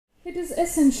It is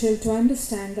essential to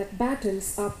understand that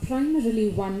battles are primarily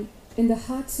won in the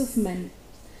hearts of men.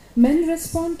 Men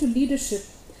respond to leadership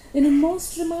in a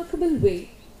most remarkable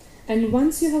way, and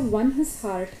once you have won his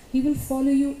heart, he will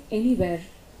follow you anywhere.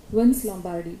 Vince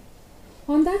Lombardi.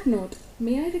 On that note,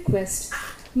 may I request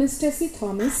Ms. Tessie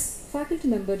Thomas, faculty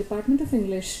member, Department of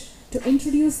English, to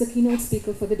introduce the keynote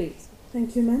speaker for the day.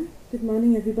 Thank you, ma'am. Good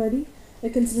morning, everybody. I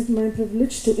consider it my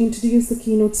privilege to introduce the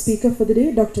keynote speaker for the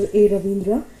day, Dr. A.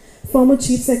 Ravindra, former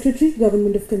Chief Secretary,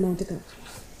 Government of Karnataka.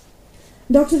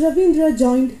 Dr. Ravindra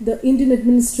joined the Indian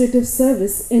Administrative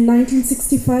Service in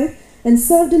 1965 and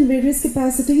served in various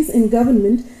capacities in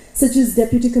government such as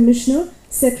Deputy Commissioner,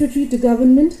 Secretary to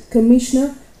Government,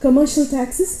 Commissioner, Commercial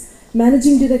Taxes,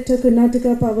 Managing Director,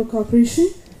 Karnataka Power Corporation,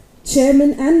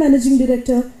 Chairman and Managing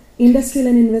Director, Industrial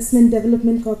and Investment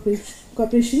Development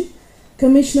Corporation,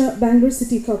 Commissioner, Bangalore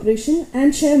City Corporation,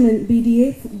 and Chairman,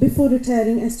 BDA, before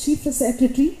retiring as Chief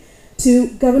Secretary to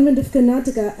Government of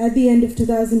Karnataka at the end of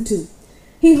 2002.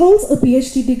 He holds a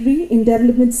PhD degree in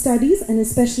Development Studies and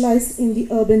is specialized in the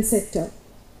urban sector.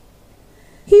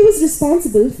 He was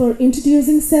responsible for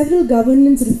introducing several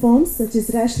governance reforms such as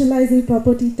rationalizing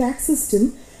property tax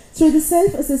system through the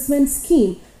self-assessment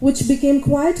scheme, which became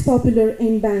quite popular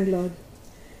in Bangalore.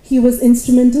 He was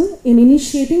instrumental in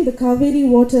initiating the Kaveri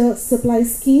Water Supply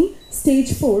Scheme,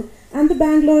 Stage 4, and the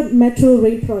Bangalore Metro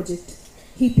Rail project.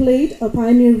 He played a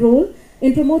pioneer role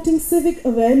in promoting civic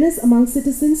awareness among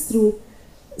citizens through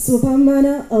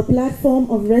Swapamana, a platform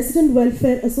of resident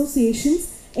welfare associations,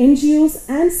 NGOs,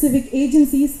 and civic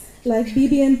agencies like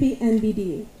BBMP and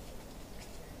BDA.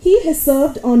 He has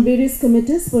served on various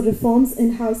committees for reforms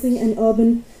in housing and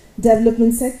urban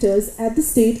development sectors at the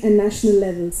state and national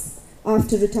levels.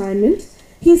 After retirement,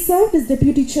 he served as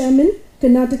Deputy Chairman,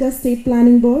 Karnataka State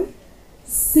Planning Board,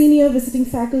 Senior Visiting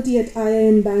Faculty at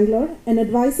IIM Bangalore, and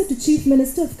Advisor to Chief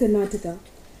Minister of Karnataka.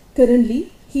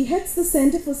 Currently, he heads the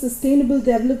Center for Sustainable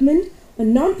Development, a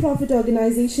non-profit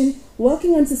organization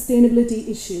working on sustainability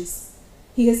issues.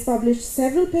 He has published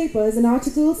several papers and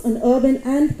articles on urban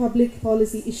and public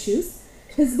policy issues.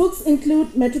 His books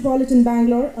include Metropolitan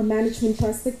Bangalore, A Management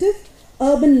Perspective,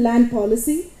 Urban Land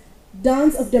Policy,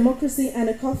 Dance of Democracy, and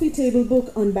a coffee table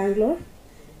book on Bangalore.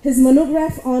 His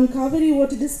monograph on Kaveri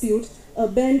Water Dispute, A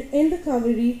Bend in the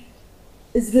Kaveri,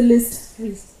 is released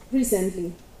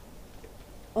recently.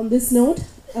 On this note,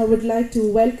 I would like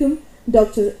to welcome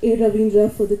Dr. A. Ravindra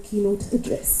for the keynote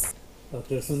address.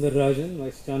 Dr. Sundar Rajan,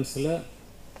 Vice Chancellor,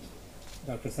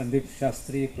 Dr. Sandeep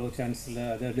Shastri,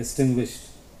 Pro-Chancellor, other distinguished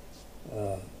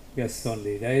guests on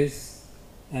the dais,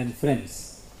 and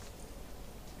friends.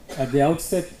 At the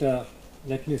outset,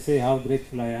 let me say how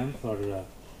grateful I am for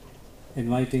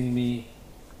inviting me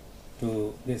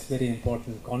to this very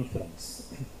important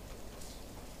conference.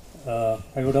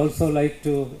 I would also like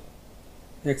to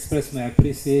express my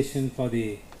appreciation for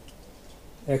the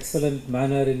excellent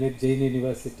manner in which Jain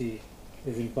University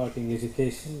is imparting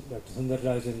education. Dr. Sundar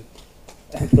Rajan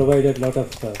provided a lot of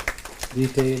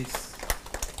details,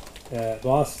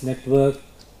 vast network,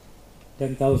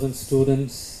 10,000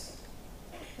 students,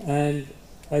 and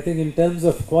I think in terms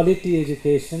of quality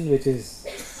education, which is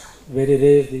very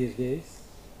rare these days,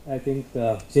 I think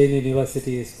Jain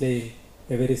University is playing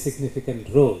a very significant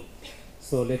role.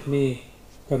 So let me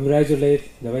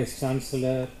congratulate the Vice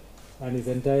Chancellor and his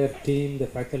entire team, the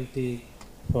faculty,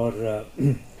 for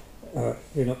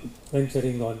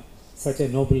venturing on such a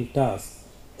noble task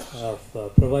of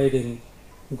providing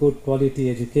good quality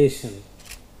education,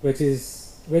 which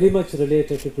is very much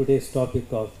related to today's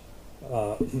topic of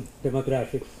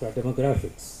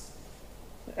demographics.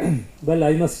 Well,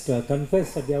 I must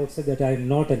confess at the outset that I am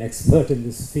not an expert in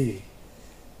this field,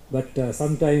 but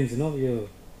sometimes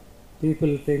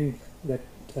people think that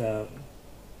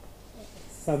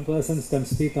some persons can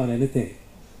speak on anything,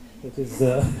 which is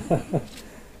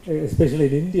especially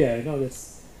in India.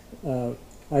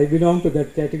 I belong to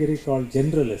that category called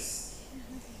generalists.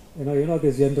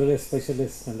 This generalist,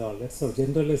 specialist, and all that. So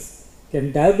generalists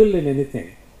can dabble in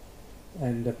anything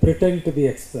and pretend to be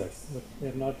experts, but they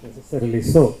are not necessarily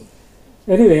so.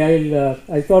 Anyway,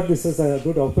 I thought this was a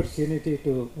good opportunity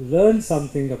to learn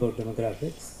something about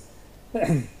demographics.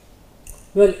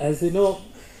 Well, as you know,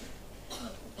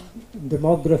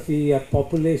 demography or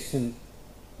population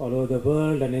all over the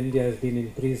world and India has been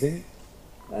increasing,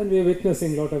 and we are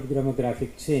witnessing a lot of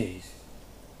demographic change.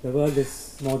 The world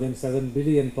is more than 7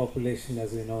 billion population,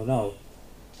 as we know now,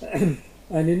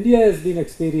 and India has been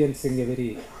experiencing a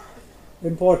very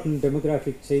important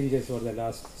demographic changes over the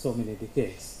last so many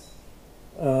decades.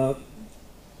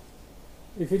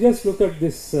 If you just look at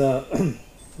this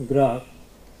graph,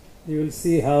 you will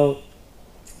see how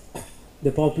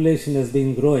the population has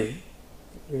been growing.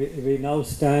 We now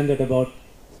stand at about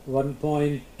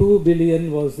 1.2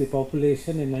 billion was the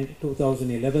population in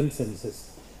 2011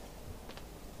 census.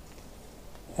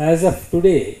 As of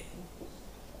today,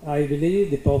 I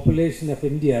believe the population of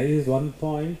India is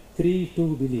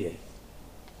 1.32 billion.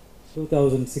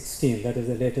 2016, that is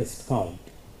the latest count.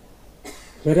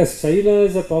 Whereas China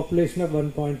has a population of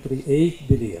 1.38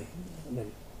 billion.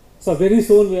 So very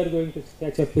soon we are going to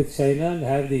catch up with China and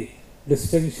have the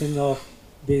distinction of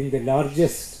being the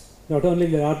largest, not only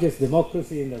the largest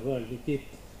democracy in the world, we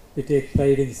take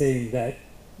pride in saying that,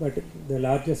 but the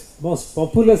largest, most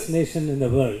populous nation in the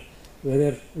world,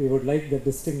 whether we would like the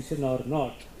distinction or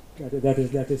not,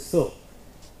 that is so.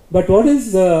 But what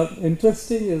is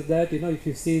interesting is that, if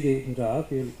you see the graph,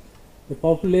 the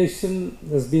population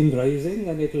has been rising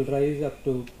and it will rise up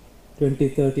to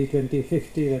 2030,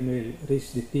 2050 when we will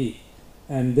reach the peak.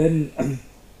 And then,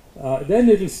 then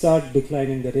it will start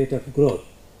declining the rate of growth.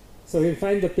 So we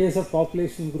find the pace of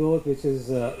population growth, which is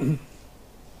 2%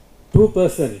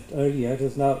 earlier,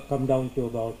 has now come down to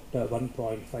about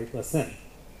 1.5%.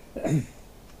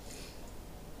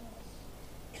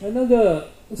 Another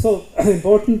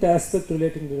important aspect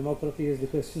relating to demography is the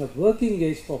question of working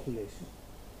age population.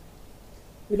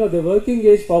 The working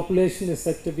age population is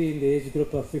said to be in the age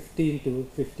group of 15 to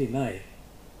 59,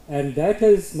 and that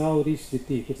has now reached the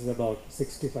peak. It is about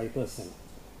 65%,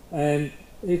 and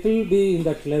it will be in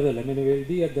that level. I mean, it will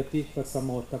be at the peak for some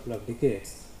more couple of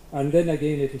decades, and then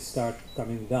again it will start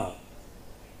coming down.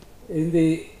 In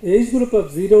the age group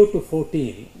of 0 to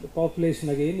 14, the population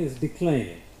again is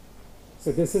declining.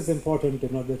 So this is important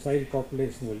to know. The child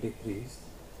population will decrease,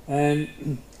 and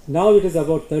now it is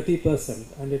about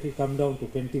 30%, and it will come down to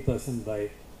 20% by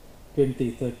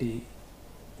 2030,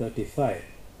 35.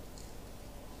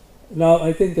 Now,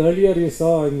 I think earlier you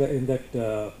saw in that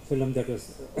film that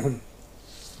was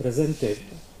presented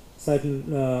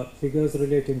certain figures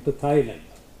relating to Thailand.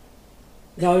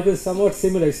 Now, it is somewhat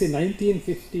similar. You see,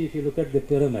 1950, if you look at the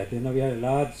pyramid, we had a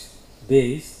large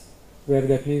base, where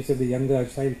that means that the younger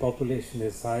child population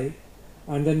is high,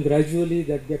 and then gradually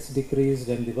that gets decreased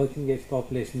and the working age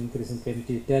population increases in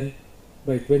 2010.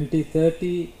 By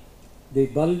 2030, the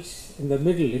bulge in the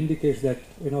middle indicates that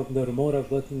there are more of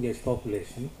working age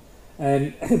population,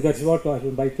 and that's what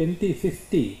happened. By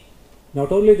 2050,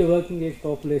 not only the working age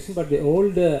population but the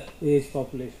older age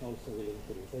population also will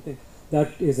increase. I think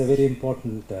that is a very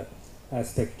important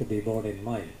aspect to be borne in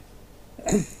mind.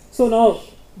 So now,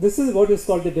 this is what is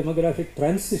called the demographic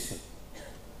transition.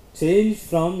 Change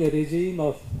from a regime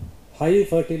of high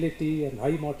fertility and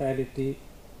high mortality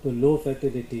to low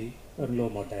fertility and low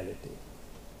mortality.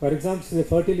 For example, the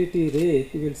fertility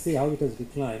rate, you will see how it has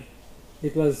declined.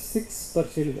 It was 6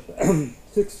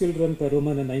 children per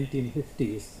woman in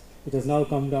 1950s. It has now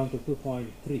come down to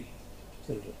 2.3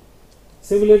 children.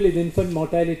 Similarly, the infant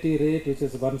mortality rate, which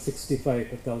is 165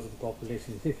 per thousand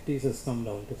population, 50s has come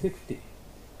down to 50.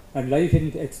 And life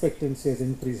expectancy has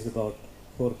increased about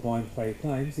 4.5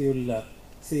 times. You will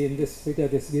see in this figure,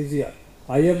 this gives you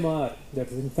IMR, that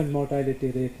is infant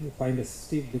mortality rate, you find a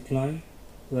steep decline,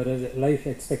 whereas life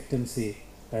expectancy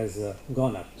has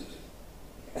gone up.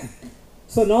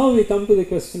 So now we come to the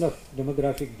question of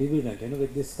demographic dividend.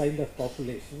 With this kind of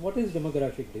population, what is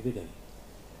demographic dividend?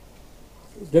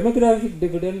 Demographic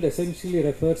dividend essentially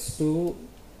refers to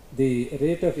the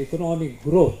rate of economic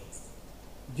growth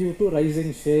due to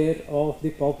rising share of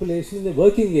the population in the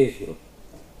working age group.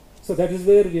 So that is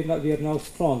where we are now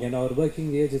strong, and our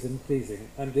working age is increasing,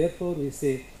 and therefore we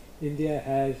say India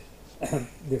has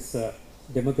this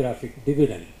demographic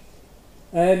dividend.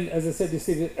 And as I said, you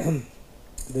see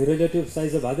the relative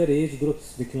size of other age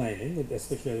groups declining,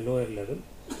 especially at the lower level.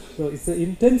 So it's the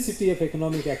intensity of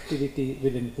economic activity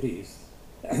will increase.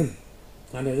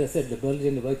 And as I said, the bulge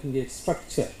in the working age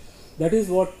structure, that is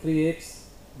what creates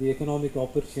the economic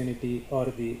opportunity or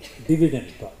the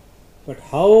dividend part. But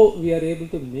how we are able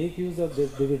to make use of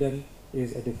this dividend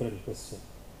is a different question.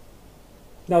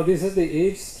 Now, this is the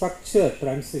age structure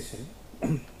transition.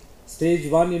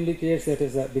 Stage 1 indicates that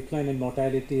is a decline in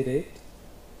mortality rate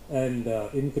and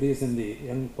increase in the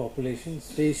young population.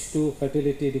 Stage 2,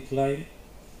 fertility decline.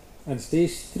 And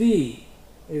stage 3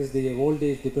 is the old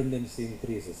age dependency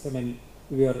increases. I mean,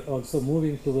 we are also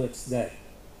moving towards that.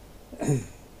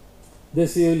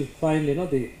 This you will find,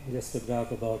 just a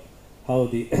graph about how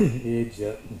the age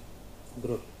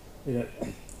group.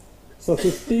 So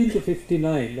 15 to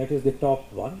 59, that is the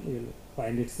top one. You will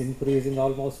find it's increasing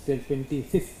almost till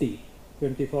 2050,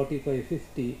 2045,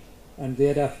 50, and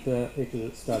thereafter it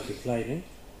will start declining.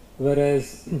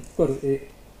 Whereas, of course,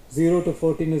 0 to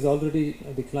 14 is already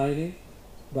declining,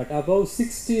 but above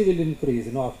 60 will increase,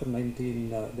 after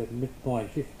the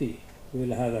midpoint 50, we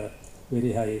will have a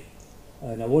very high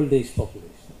old age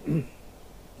population.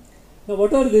 Now,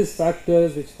 what are these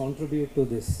factors which contribute to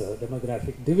this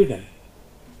demographic dividend?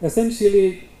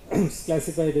 Essentially, it's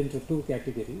classified into two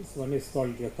categories. One is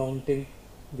called the accounting,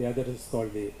 the other is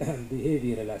called the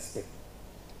behavioral aspect.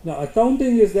 Now,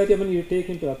 accounting is that you take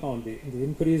into account the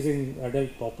increasing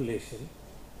adult population,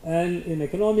 and in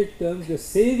economic terms, the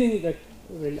saving that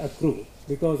will accrue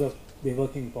because of the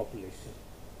working population.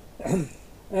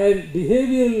 And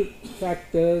behavioral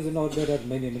factors, there are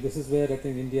many. This is where I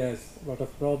think India has a lot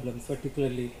of problems,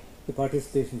 particularly the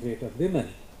participation rate of women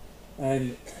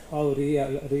and how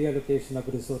reallocation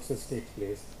of resources takes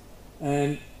place.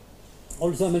 And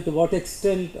also, to what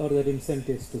extent are there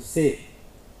incentives to save?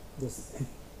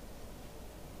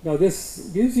 Now,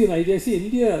 this gives you an idea. See,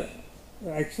 India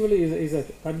actually is a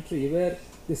country where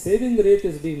the saving rate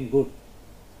has been good.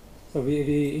 So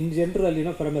we in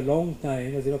general, from a long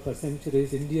time, as for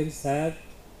centuries, Indians have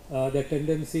the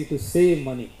tendency to save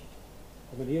money.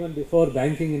 Even before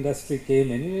banking industry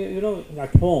came in,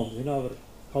 at home, in our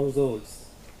households,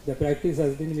 the practice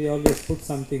has been we always put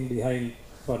something behind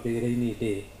for the rainy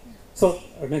day. So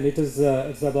it is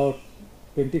it's about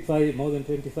 25, more than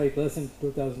 25%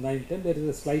 2009-10. There is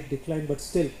a slight decline, but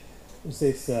still,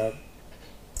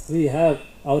 we have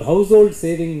our household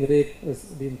saving rate has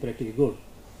been pretty good.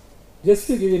 Just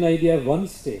to give you an idea of one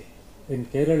state, in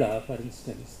Kerala, for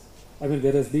instance,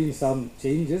 there has been some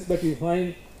changes, but you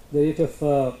find the rate of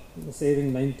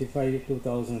saving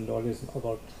 $95,000 is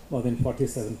about more than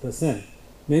 47%.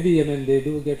 Maybe they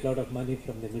do get a lot of money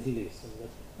from the Middle East.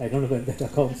 I don't know whether that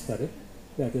accounts for it.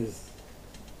 That is,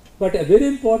 but a very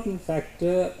important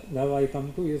factor now I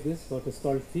come to is this, what is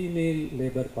called female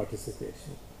labor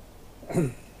participation.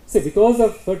 So because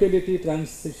of fertility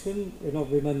transition,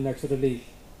 women naturally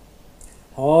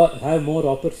have more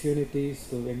opportunities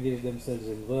to engage themselves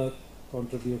in work,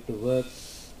 contribute to work,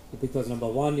 because number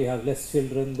one, you have less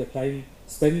children, the time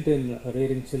spent in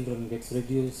rearing children gets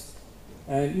reduced,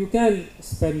 and you can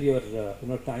spend your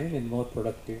time in more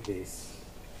productive ways.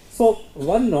 So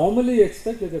one normally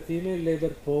expects that the female labor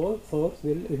force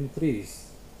will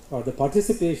increase, or the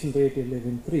participation rate will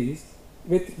increase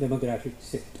with demographic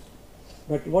shift.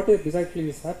 But what exactly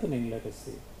is happening, let us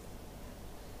see.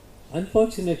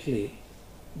 Unfortunately,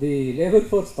 the labor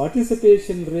force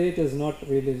participation rate is not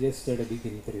really just at a big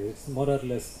increase. It's more or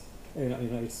less,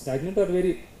 it's stagnant or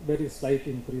very, very slight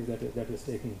increase that is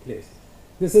taking place.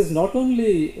 This is not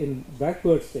only in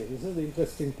backward states. This is the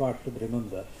interesting part to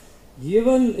remember.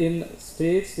 Even in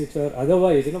states which are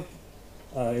otherwise,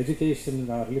 education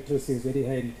or literacy is very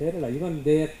high in Kerala, even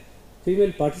there,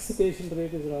 female participation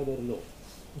rate is rather low.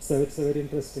 It's a very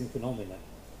interesting phenomenon.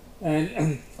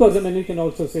 And of course, you can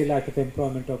also say lack of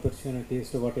employment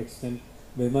opportunities, to what extent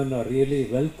women are really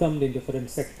welcomed in different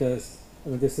sectors.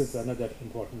 This is another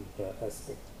important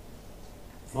aspect.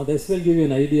 Now, this will give you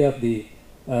an idea of the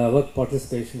work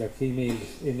participation of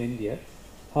females in India,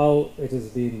 how it has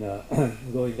been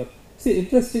going up. See,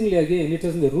 interestingly again, it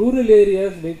is in the rural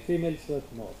areas where females work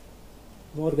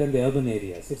more than the urban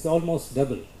areas. It's almost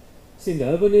double. See, in the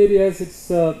urban areas,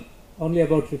 it's only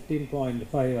about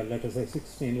 15.5 or let us say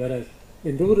 16, whereas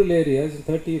in rural areas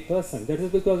 30%. That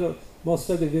is because most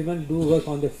of the women do work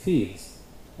on the fields.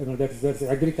 That's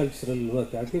agricultural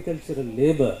work, agricultural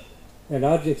labor. A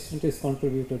large extent is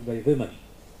contributed by women.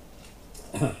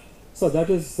 So that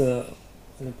is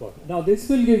important. Now this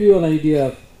will give you an idea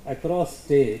of across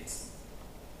states.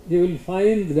 You will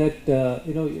find that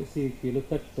you see, if you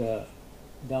look at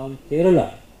down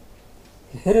Kerala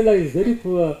is very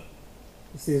poor.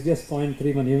 This is just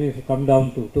 0.31. Even if you come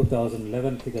down to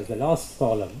 2011 figures, the last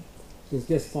column is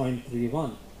just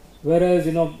 0.31. Whereas,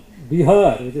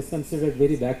 Bihar, which is considered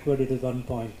very backward, it is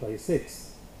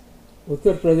 1.56.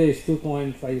 Uttar Pradesh,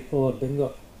 2.54.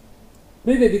 Bengal.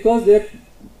 Maybe because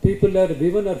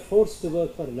women are forced to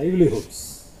work for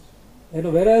livelihoods.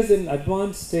 Whereas in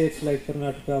advanced states like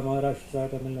Karnataka, Maharashtra,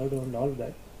 Tamil Nadu and all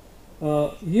that,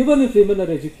 even if women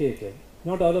are educated,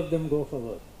 not all of them go for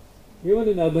work. Even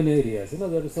in urban areas,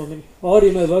 there are so many. Or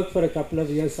you may work for a couple of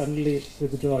years, suddenly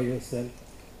withdraw yourself.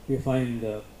 You find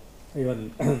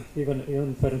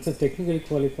even for instance, technically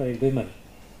qualified women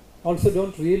also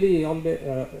don't really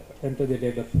enter the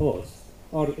labor force,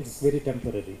 or it's very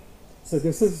temporary. So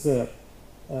this is an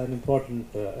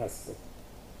important aspect.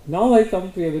 Now I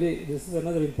come to this is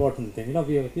another important thing.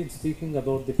 We have been speaking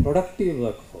about the productive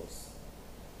workforce.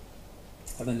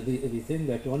 We think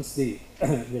that once the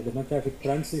demographic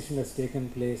transition has taken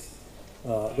place,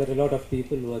 there are a lot of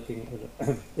people working,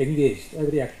 engaged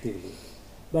very actively.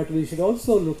 But we should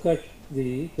also look at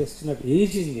the question of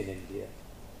aging in India.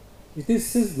 It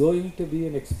is going to be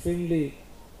an extremely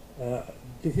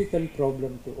difficult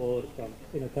problem to overcome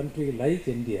in a country like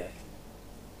India.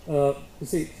 You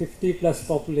see, 50 plus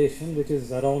population, which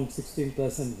is around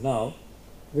 16% now,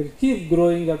 will keep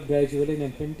growing up gradually, and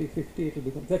in 2050 it will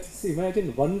become, that's,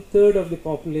 imagine 1/3 of the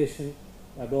population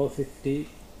above 50,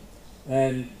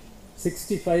 and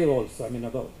 65 also, I mean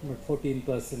about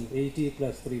 14%, 80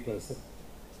 plus 3%.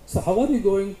 So how are we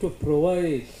going to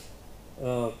provide,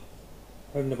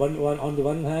 on the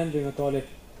one hand, call it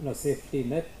safety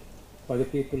net for the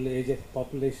people, age of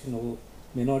population who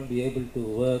may not be able to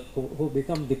work, who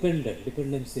become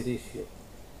dependency ratio.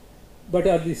 But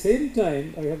at the same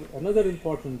time, I have another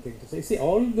important thing to say. See,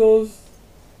 all those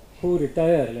who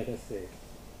retire, let us say,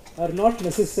 are not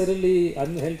necessarily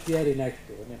unhealthy or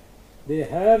inactive. I mean, they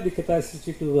have the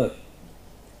capacity to work.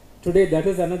 Today, that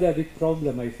is another big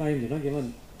problem I find,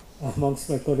 given amongst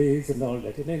my colleagues and all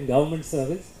that. In government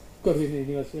service, of course, in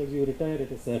universities, you retire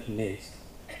at a certain age.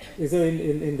 So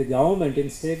in the government, in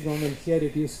state government here,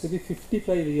 it used to be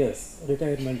 55 years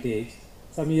retirement age,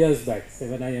 some years back, say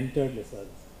when I entered the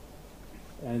service.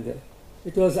 And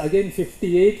it was again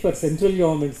 58 for central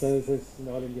government services,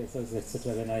 all India services,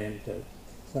 etc. when I entered.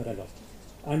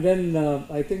 And then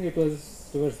I think it was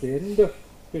towards the end of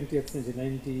 20th century,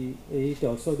 98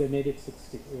 or so, they made it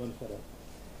 60, even for us.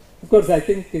 Of course, I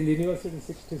think in the university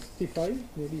 65,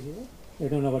 maybe here, I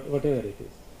don't know, whatever it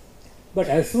is. But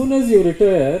as soon as you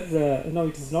retire,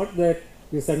 it is not that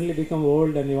you suddenly become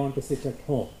old and you want to sit at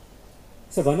home.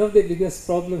 So one of the biggest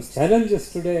problems,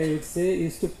 challenges today, I would say,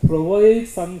 is to provide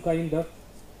some kind of,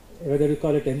 whether you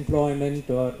call it employment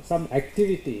or some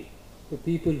activity to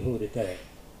people who retire.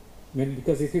 I mean,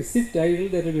 because if you sit idle,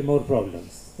 there will be more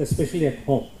problems, especially at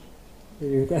home.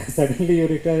 Suddenly you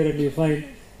retire and you find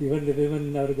even the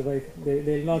women or the wife, they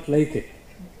will not like it.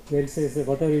 They'll say,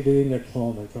 what are you doing at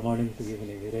home and from morning to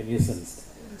evening? You're a nuisance.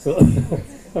 So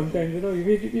sometimes,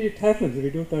 it happens. We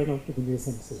do turn out to be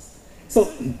nuisances. So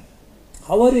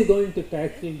how are you going to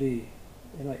tackle the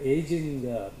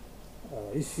aging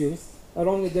issues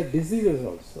along with the diseases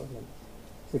also?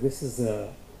 So this is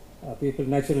people,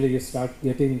 naturally you start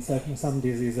getting some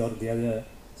disease or the other.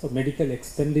 So medical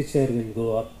expenditure will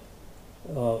go up.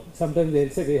 Sometimes they'll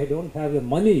say they don't have the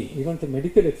money even to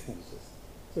medical expenses.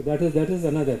 So that is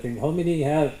another thing. How many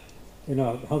have,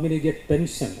 how many get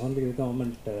pension? Only the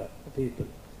government people.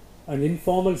 And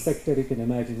informal sector, you can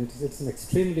imagine, it's an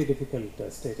extremely difficult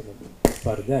statement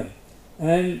for them.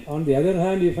 And on the other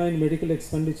hand, you find medical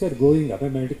expenditure going up. I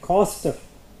mean, the cost of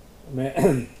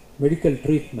medical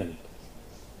treatment.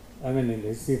 I mean,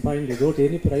 if you find you go to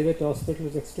any private hospital,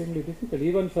 it's extremely difficult,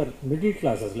 even for middle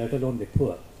classes, let alone the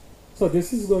poor. So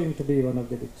this is going to be one of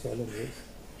the big challenges.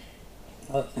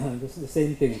 This is the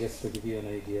same thing, just to give you an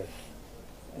idea.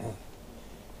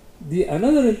 The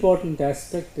another important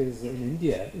aspect is in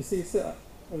India, you see, as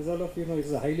all of you know,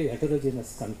 it's a highly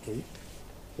heterogeneous country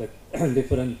with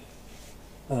different,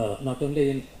 not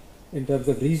only in terms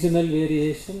of regional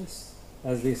variations,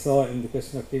 as we saw in the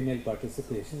question of female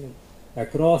participation,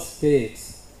 across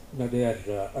states, they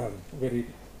are very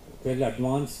well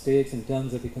advanced states in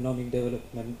terms of economic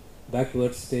development,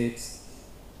 backward states,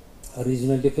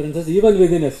 regional differences even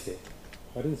within a state.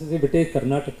 For instance, if we take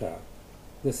Karnataka,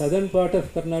 the southern part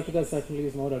of Karnataka certainly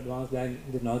is more advanced than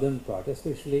the northern part,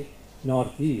 especially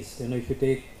northeast. If you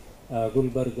take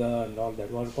Gulbarga and all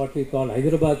that, what we call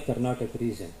Hyderabad Karnataka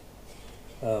region,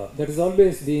 that has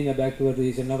always been a backward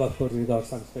region. Now, of course, we got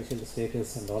some special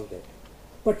status and all that.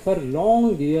 But for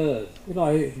long years,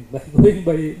 going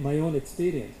by my own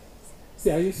experience,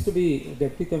 see, I used to be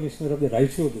Deputy Commissioner of the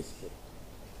Raichur district.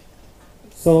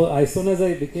 So as soon as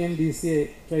I became DC, I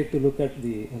tried to look at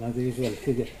the usual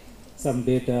figure, some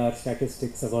data or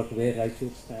statistics about where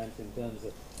Raichur stands in terms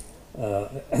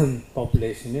of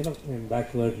population, in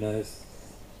backwardness.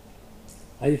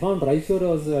 I found Raichur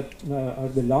was at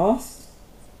the last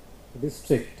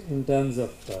district in terms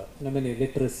of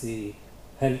literacy,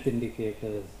 health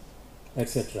indicators,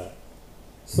 etc.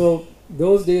 So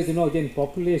those days, again,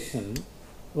 population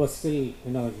was still,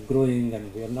 growing,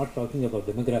 and we are not talking about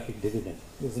demographic dividend.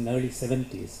 It was in the early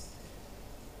 70s.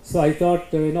 So I thought,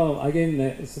 again,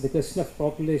 it's the question of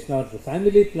population or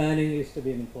family planning used to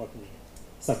be an important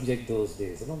subject those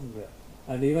days,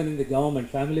 And even in the government,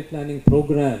 family planning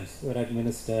programs were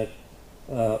administered.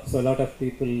 So a lot of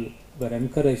people were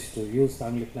encouraged to use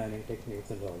family planning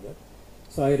techniques and all that.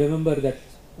 So I remember that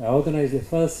I organized the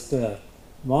first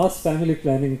mass family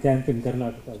planning camp in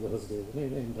Karnataka those days,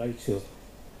 in Raichur,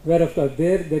 where of course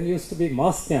there used to be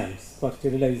mass camps for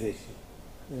sterilization.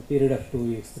 In a period of 2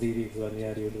 weeks, 3 weeks, 1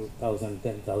 year, you do 1,000,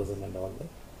 10,000 and all that.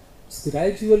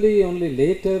 gradually only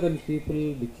later when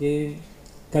people became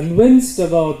convinced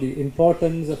about the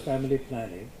importance of family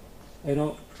planning,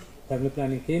 family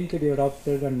planning came to be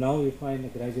adopted, and now you find a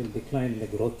gradual decline in the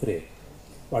growth rate.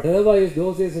 But otherwise,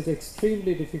 those days it's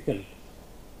extremely difficult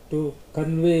to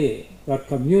convey or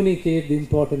communicate the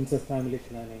importance of family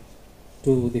planning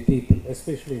to the people,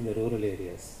 especially in the rural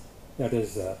areas. That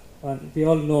is, and we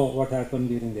all know what happened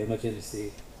during the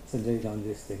emergency, Sanjay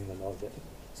Gandhi's thing and all that.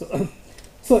 So,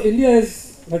 so India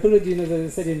is heterogeneous,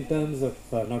 as I said, in terms of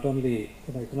not only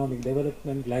economic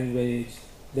development, language,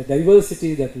 the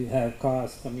diversity that we have,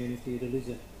 caste, community,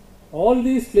 religion. All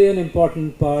these play an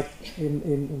important part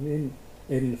in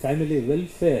family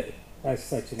welfare as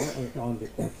such, on the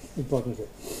importance of.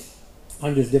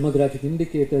 And these demographic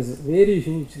indicators vary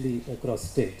hugely across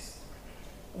states.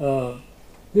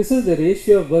 This is the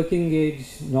ratio of working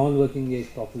age, non-working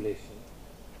age population.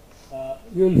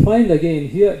 You will find again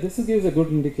here, this gives a good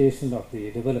indication of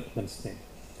the development state.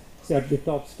 So at the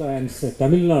top stands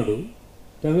Tamil Nadu.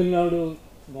 Tamil Nadu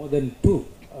more than 2,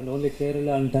 and only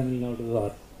Kerala and Tamil Nadu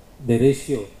are, the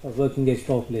ratio of working age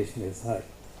population is high.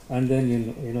 And then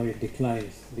it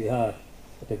declines, Bihar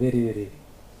at a very, very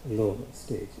low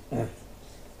stage.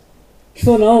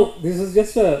 So now this is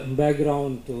just a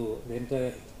background to the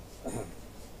entire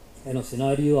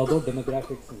scenario about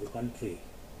demographics in the country.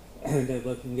 The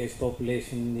working age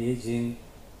population, aging,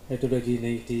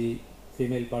 heterogeneity,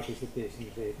 female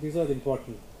participation rate. These are the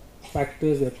important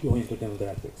factors that go into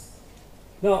demographics.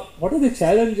 Now, what are the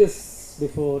challenges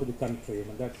before the country?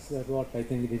 That's what I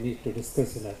think we need to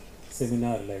discuss in a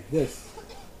seminar like this.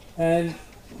 And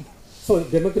so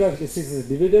demographics is a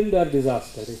dividend or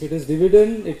disaster. If it is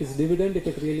dividend, it is dividend if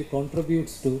it really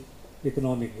contributes to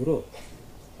economic growth.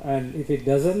 And if it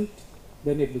doesn't,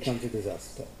 then it becomes a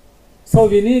disaster. So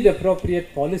we need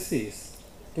appropriate policies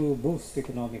to boost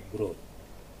economic growth.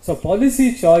 So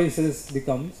policy choices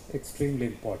becomes extremely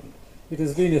important. It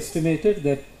has been estimated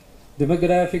that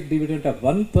demographic dividend of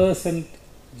 1%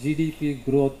 GDP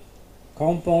growth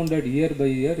compounded year by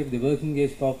year if the working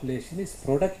age population is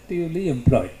productively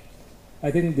employed.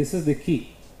 I think this is the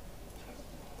key.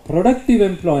 Productive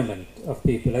employment of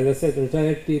people. As I said,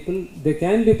 retired people, they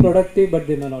can be productive, but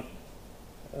they may not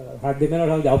have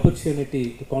the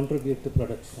opportunity to contribute to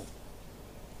production.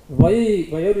 Why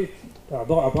are we,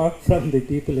 apart from the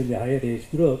people in the higher age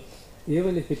group,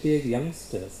 even if we take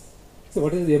youngsters, so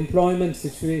what is the employment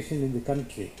situation in the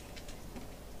country?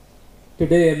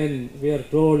 Today, we are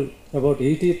told about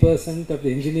 80% of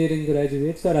the engineering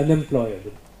graduates are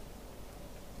unemployable.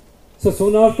 So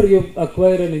soon after you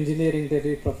acquire an engineering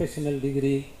degree, professional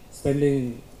degree,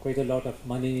 spending quite a lot of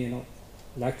money,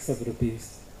 lakhs of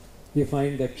rupees, you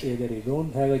find that either you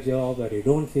don't have a job or you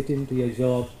don't fit into your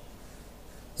job.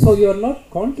 So you are not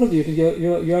contributing,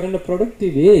 you are in a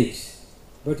productive age,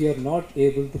 but you are not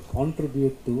able to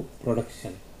contribute to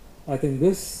production. I think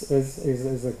this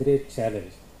is a great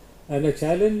challenge. And a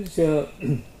challenge to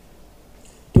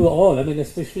all,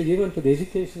 especially even to the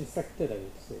education sector, I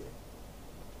would say.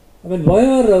 Why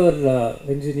are our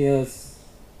engineers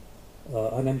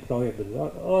unemployable?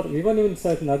 Or even in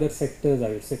certain other sectors, I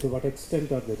would say, to what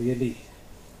extent are they really,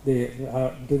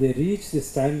 do they reach the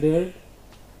standard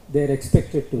they are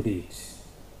expected to reach?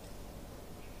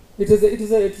 It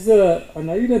is an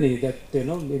irony that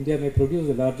India may produce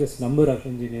the largest number of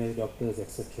engineers, doctors,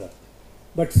 etc.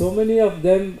 But so many of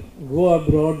them go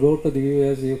abroad, go to the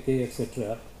US, UK,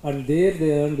 etc. And there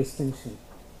they earn distinction.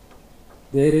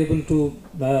 They are able to,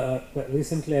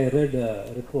 recently I read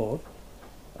a report,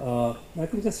 I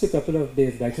think just a couple of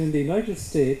days back, in the United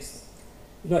States,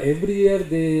 every year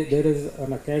there is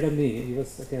an academy,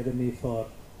 US Academy for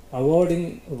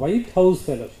awarding White House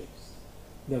fellowships.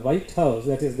 The White House,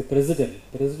 that is the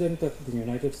President of the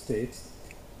United States,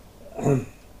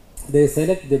 they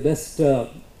select the best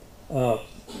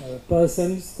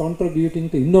persons contributing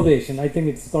to innovation. I think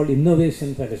it's called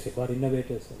Innovation Fellowship or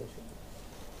Innovators Fellowship.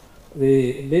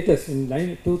 The latest in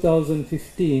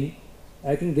 2015,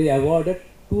 I think they awarded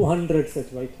 200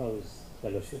 such White House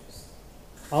fellowships,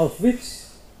 of which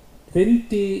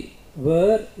 20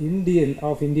 were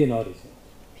of Indian origin.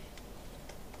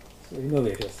 So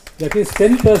innovators. That is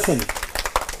 10%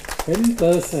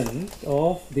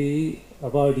 of the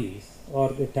awardees or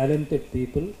the talented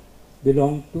people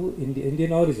belong to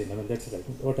Indian origin. That's right,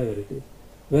 whatever it is.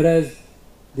 Whereas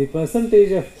the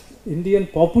percentage of Indian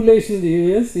population in the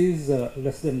US is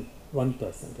less than 1%,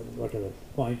 whatever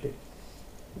point it,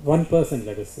 1%,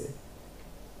 let us say.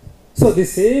 So the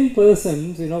same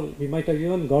persons, we might have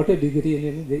even got a degree,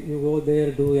 you go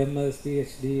there, do MS,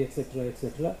 PhD,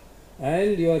 etc.,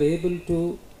 and you are able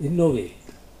to innovate,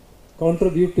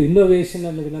 contribute to innovation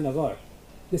and win an award.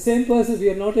 The same person, we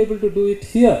are not able to do it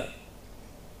here.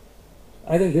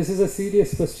 I think this is a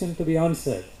serious question to be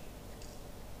answered.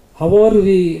 How are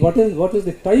we, what is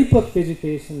the type of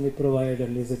education we provide,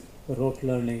 and is it rote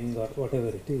learning or whatever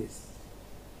it is?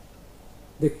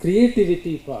 The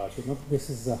creativity part, this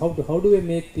is how do we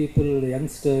make people,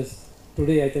 youngsters,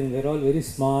 today I think they're all very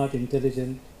smart,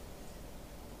 intelligent,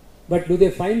 but do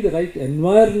they find the right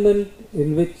environment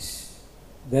in which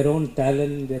their own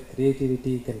talent, their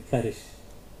creativity can flourish?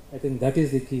 I think that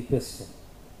is the key question.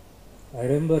 I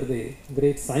remember the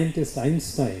great scientist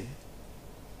Einstein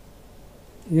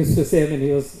used to say,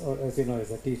 he was, as you know,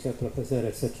 as a teacher, professor,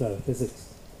 etc.,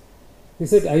 physics. He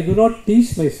said, I do not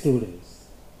teach my students.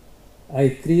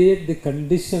 I create the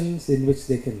conditions in which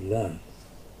they can learn.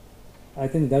 I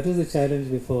think that is the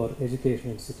challenge before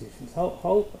education institutions.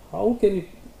 How can you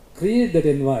create that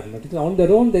environment? On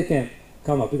their own they can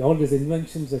come up with all these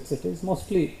inventions, etc. It's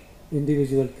mostly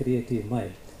individual creative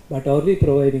mind. But are we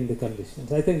providing the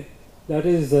conditions? I think that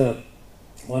is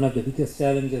one of the biggest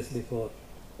challenges before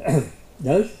us.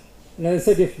 And as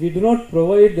I said, if we do not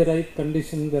provide the right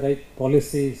conditions, the right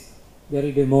policies, there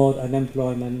will be more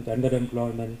unemployment,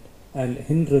 underemployment, and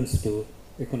hindrance to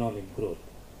economic growth.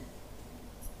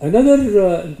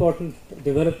 Another important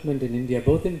development in India,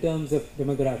 both in terms of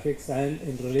demographics and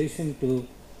in relation to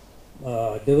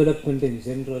development in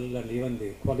general and even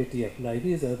the quality of life,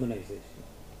 is urbanization.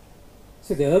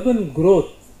 So the urban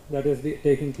growth that is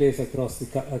taking place across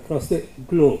the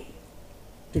globe.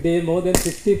 Today, more than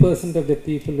 50% of the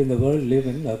people in the world live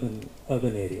in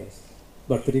urban areas,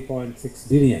 about 3.6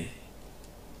 billion.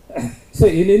 So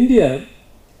in India,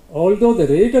 although the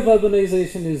rate of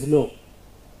urbanization is low,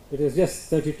 it is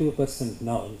just 32%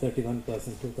 now, and 31%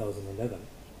 2011.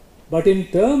 But in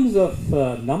terms of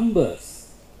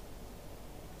numbers,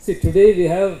 see, today we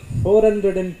have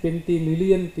 420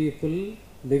 million people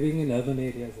living in urban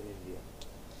areas in India.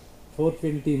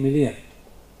 420 million,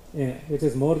 which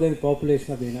is more than the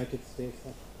population of the United States,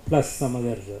 plus some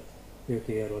other UK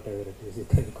or whatever it is you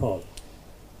can call.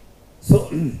 So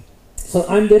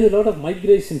and there is a lot of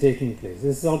migration taking place.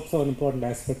 This is also an important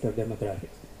aspect of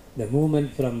demographics. The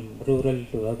movement from rural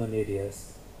to urban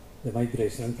areas, the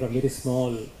migration, and from very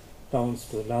small towns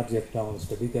to larger towns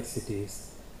to bigger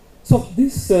cities. So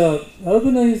this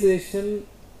urbanization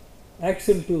acts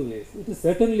in two ways. It is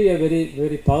certainly a very,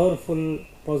 very powerful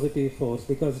positive force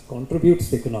because it contributes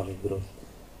to economic growth.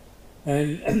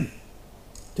 And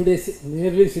today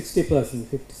nearly 60%,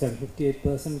 57,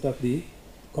 58% of the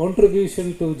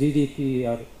contribution to GDP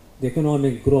or the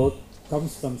economic growth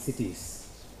comes from cities.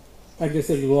 And this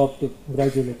will go up to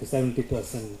gradually to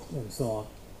 70% and so on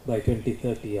by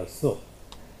 2030 or so.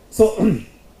 So,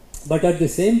 but at the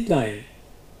same time,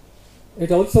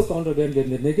 it also contributes.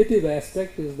 The negative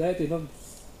aspect is that,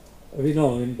 we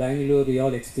know in Bangalore we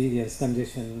all experience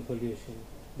congestion, pollution,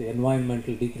 the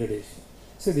environmental degradation.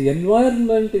 So the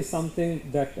environment is something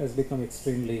that has become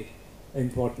extremely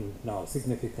important now,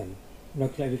 significant.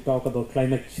 We talk about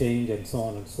climate change and so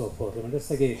on and so forth.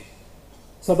 This again.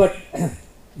 So, but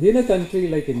in a country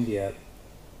like India,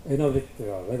 with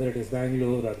whether it is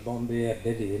Bangalore or Bombay or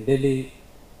Delhi, in Delhi,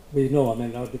 we know,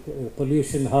 now the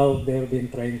pollution, how they have been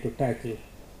trying to tackle,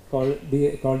 called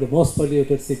the most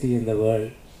polluted city in the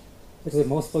world. It's the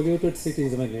most polluted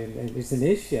cities. It's in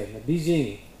Asia.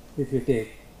 Beijing, if you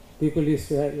take, people used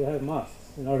to have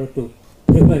masks in order to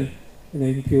prevent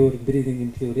breathing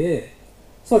impure air.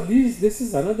 So this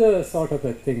is another sort of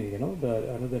a thing,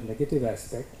 another negative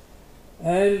aspect.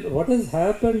 And what has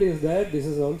happened is that this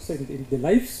is also in the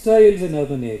lifestyles in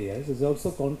urban areas is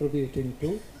also contributing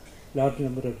to large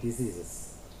number of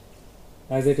diseases.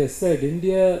 As it is said,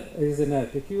 India is in a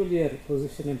peculiar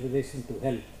position in relation to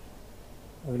health.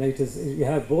 You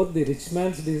have both the rich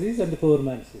man's disease and the poor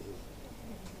man's disease.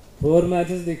 Poor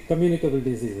man's is the communicable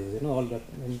diseases, all that,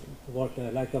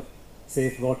 water, lack of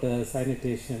safe water,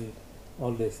 sanitation,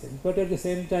 all these things. But at the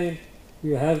same time,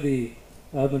 you have the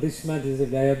rich man's disease,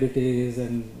 diabetes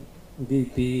and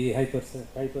BP,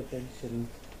 hypertension,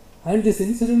 and this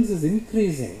incidence is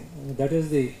increasing. That is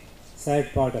the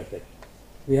sad part of it.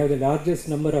 We have the largest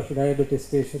number of diabetes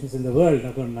patients in the world,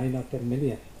 about 9 or 10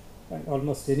 million. And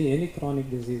almost any chronic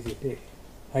disease you take,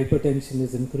 hypertension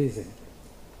is increasing.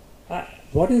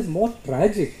 What is more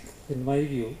tragic, in my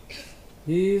view,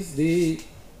 is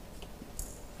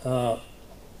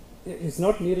it's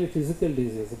not merely physical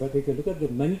disease, but if you look at the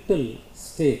mental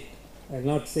state, I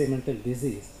will not say mental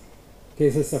disease,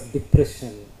 cases of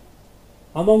depression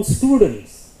among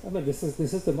students. This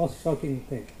is the most shocking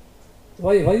thing.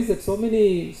 Why is it so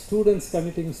many students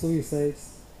committing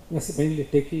suicides? Mainly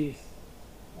techies.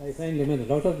 I find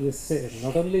a lot of this,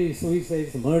 not only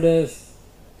suicides, murders,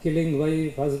 killing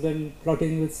wife, husband,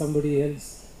 plotting with somebody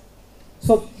else.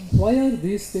 So why are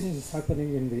these things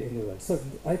happening in the world? So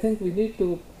I think we need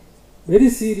to very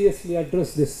seriously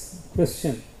address this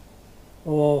question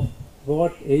of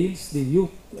what ails the youth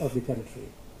of the country.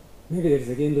 Maybe it is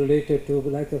again related to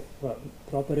lack of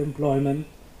proper employment,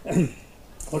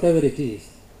 whatever it is.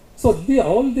 So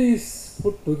all these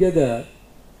put together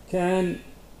can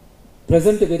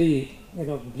present a very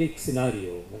bleak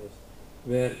scenario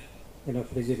where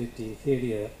fragility,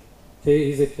 failure.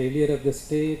 Is it failure of the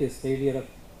state? Is failure of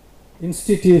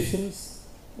institutions?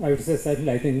 I would say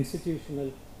certainly I think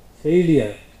institutional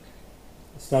failure,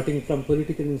 starting from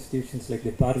political institutions like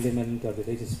the parliament or the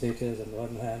legislatures on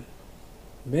one hand,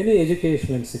 many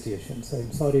educational institutions,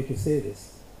 I'm sorry to say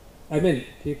this. I mean,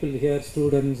 people here,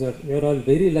 students, you're all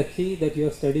very lucky that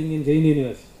you're studying in Jain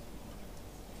University.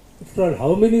 After all,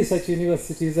 how many such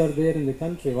universities are there in the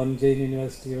country? One Jain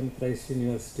University, one Christ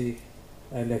University,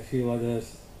 and a few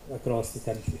others across the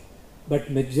country. But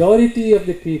majority of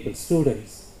the people,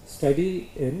 students,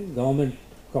 study in government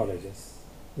colleges,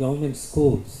 government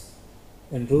schools,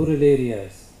 in rural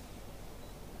areas.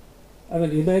 I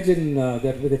mean, imagine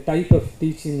that with the type of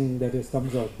teaching that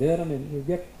comes out there, I mean, you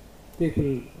get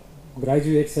people,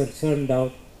 graduates are churned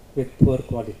out with poor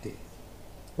quality,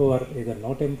 who are either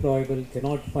not employable,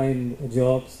 cannot find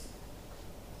jobs,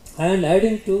 and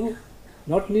adding to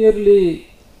not merely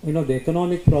the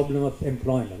economic problem of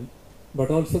employment,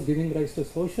 but also giving rise to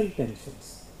social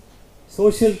tensions.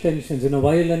 Social tensions,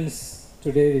 violence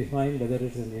today we find, whether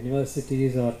it's in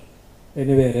universities or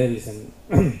anywhere else and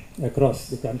across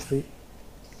the country.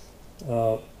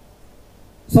 So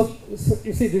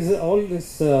you see, this is all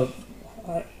this. How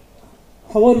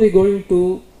are we going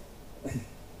to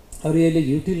really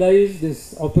utilize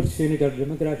this opportunity or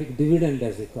demographic dividend,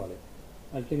 as we call it?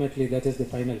 Ultimately, that is the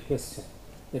final question.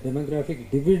 The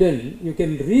demographic dividend, you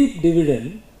can reap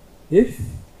dividend if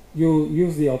you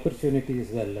use the opportunities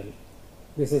well. And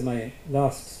this is my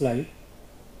last slide.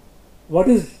 What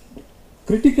is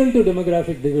critical to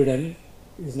demographic dividend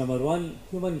is number one,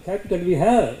 human capital. We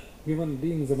have human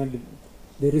beings, I mean,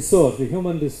 the resource, the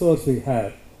human resource we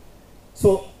have.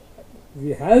 So we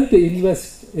have to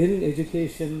invest in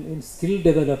education, in skill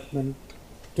development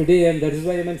today, and that is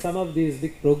why some of these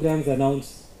big programs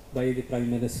announced by the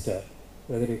Prime Minister,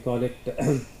 whether we call it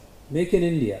Make in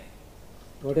India.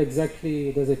 What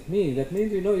exactly does it mean? That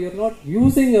means, you're not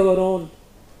using our own,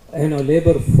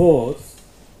 labor force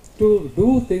to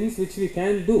do things which we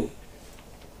can do.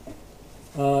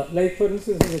 Like for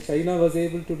instance, China was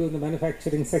able to do in the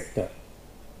manufacturing sector.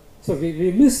 So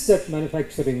we missed that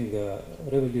manufacturing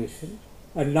revolution,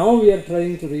 and now we are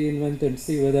trying to reinvent and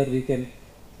see whether we can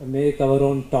make our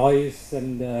own toys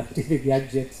and TV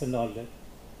gadgets and all that.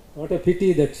 What a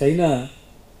pity that China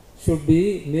should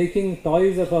be making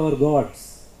toys of our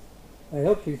gods. I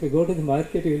hope if you go to the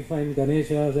market, you will find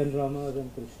Ganeshas and Ramas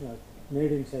and Krishnas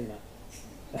made in China.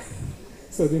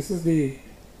 So this is the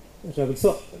trouble.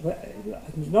 So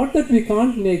not that we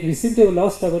can't make, we seem to have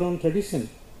lost our own tradition.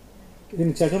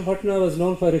 In Chattampatna was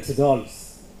known for its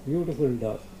dolls, beautiful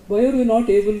dolls. Why are we not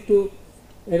able to,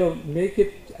 make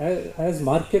it as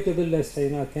marketable as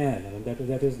China can? I mean,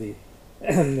 that is the,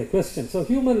 the question. So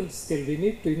human skill, we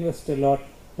need to invest a lot,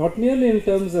 not merely in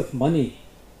terms of money.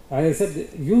 I said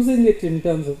using it in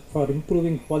terms of for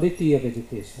improving quality of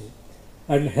education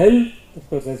and health. Of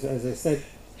course, as I said,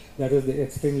 that is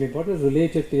extremely important.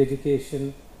 Related to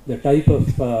education, the type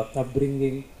of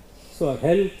upbringing. So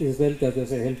health is wealth, as I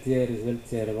say, healthier is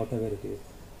wealthier, whatever it is.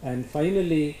 And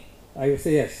finally, I would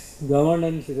say yes,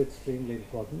 governance is extremely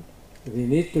important. We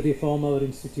need to reform our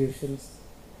institutions.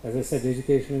 As I said,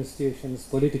 educational institutions,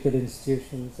 political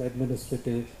institutions,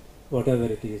 administrative, whatever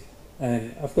it is.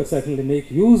 And of course, certainly make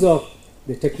use of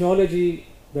the technology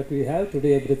that we have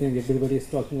today. Everybody is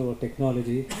talking about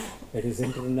technology. It is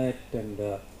internet, and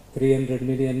 300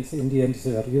 million Indians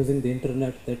are using the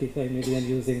internet, 35 million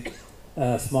using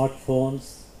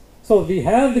smartphones. So we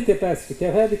have the capacity,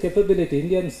 have the capability.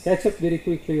 Indians catch up very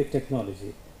quickly with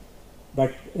technology.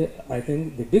 But I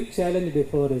think the big challenge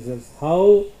before is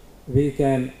how we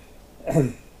can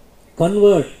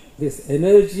convert this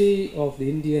energy of the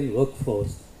Indian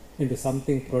workforce into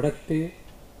something productive,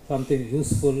 something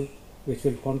useful, which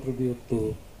will contribute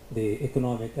to the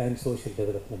economic and social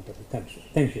development of the country.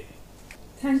 Thank you.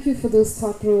 Thank you for those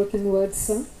thought-provoking words,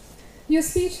 sir. Your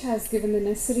speech has given the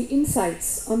necessary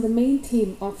insights on the main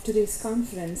theme of today's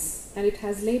conference, and it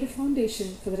has laid a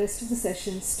foundation for the rest of the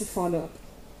sessions to follow up.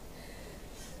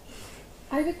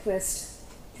 I request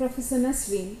Professor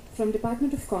Nasreen from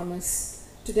Department of Commerce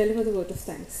to deliver the vote of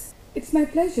thanks. It's my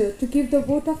pleasure to give the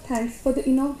vote of thanks for the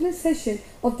inaugural session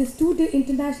of this two-day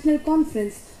international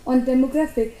conference on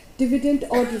demographic dividend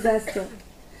or disaster.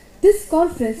 This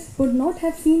conference would not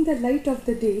have seen the light of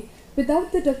the day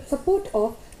without the support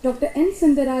of Dr. N.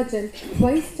 Sundarajan,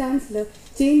 Vice Chancellor,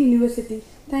 Jain University.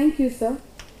 Thank you, sir.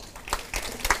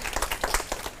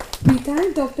 We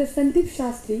thank Dr. Sandeep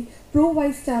Shastri, Pro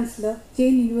Vice Chancellor,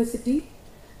 Jain University,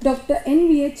 Dr.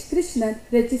 N.V.H. Krishnan,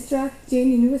 Registrar,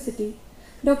 Jain University,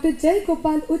 Dr. Jai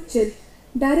Gopal Uchil,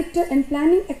 Director and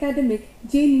Planning Academic,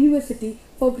 Jain University,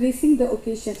 for gracing the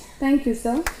occasion. Thank you,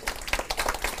 sir.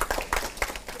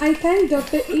 I thank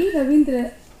Dr. A.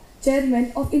 Ravindra,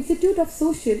 Chairman of Institute of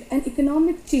Social and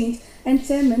Economic Change and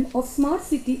Chairman of Smart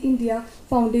City India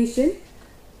Foundation,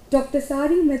 Dr.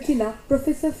 Sari Methila,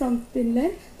 Professor from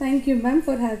Finland. Thank you, ma'am,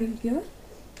 for having here.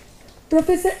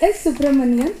 Professor S.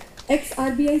 Subramanian,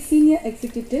 ex-RBI Senior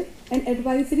Executive and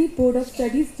Advisory Board of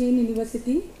Studies, Jain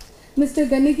University. Mr.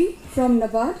 Ganegi from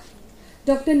NABARD.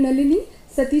 Dr. Nalini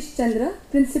Satish Chandra,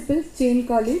 Principal, Jain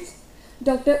College.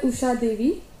 Dr. Usha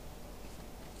Devi.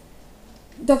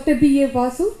 Dr. B. A.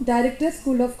 Vasu, Director,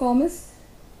 School of Commerce,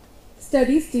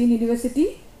 Studies, Jain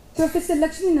University. Professor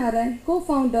Lakshmi Narayan,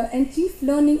 Co-Founder and Chief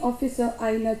Learning Officer,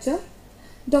 iNurture.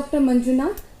 Dr.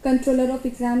 Manjunath, Controller of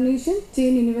Examination,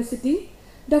 Jain University.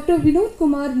 Dr. Vinod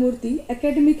Kumar Murthy,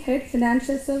 Academic Head,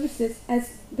 Financial Services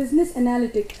as Business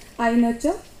Analytic,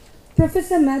 iNurture.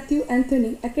 Professor Matthew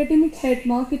Anthony, Academic Head,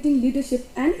 Marketing Leadership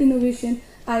and Innovation,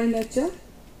 iNurture.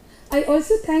 I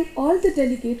also thank all the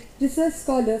delegates, research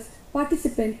scholars,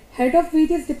 participants, head of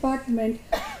various departments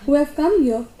who have come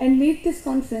here and made this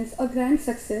conference a grand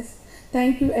success.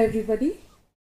 Thank you, everybody.